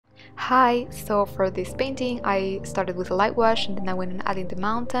Hi, so for this painting I started with a light wash and then I went and adding the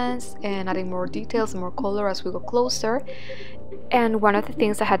mountains and adding more details and more color as we got closer. And one of the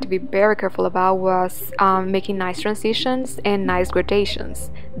things I had to be very careful about was making nice transitions and nice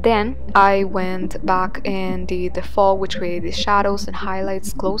gradations. Then I went back and did the fog, which created the shadows and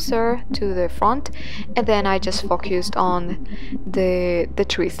highlights closer to the front, and then I just focused on the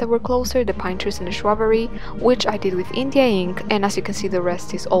trees that were closer, the pine trees and the shrubbery, which I did with India ink, and as you can see the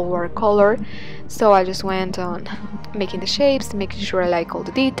rest is all watercolor. So I just went on making the shapes, making sure I like all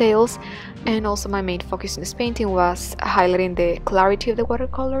the details, and also my main focus in this painting was highlighting the clarity of the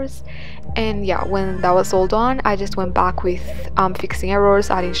watercolors. And yeah, when that was all done, I just went back with fixing errors,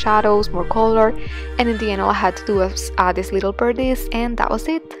 adding shadows, more color, and in the end all I had to do was add these little birdies, and that was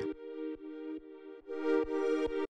it.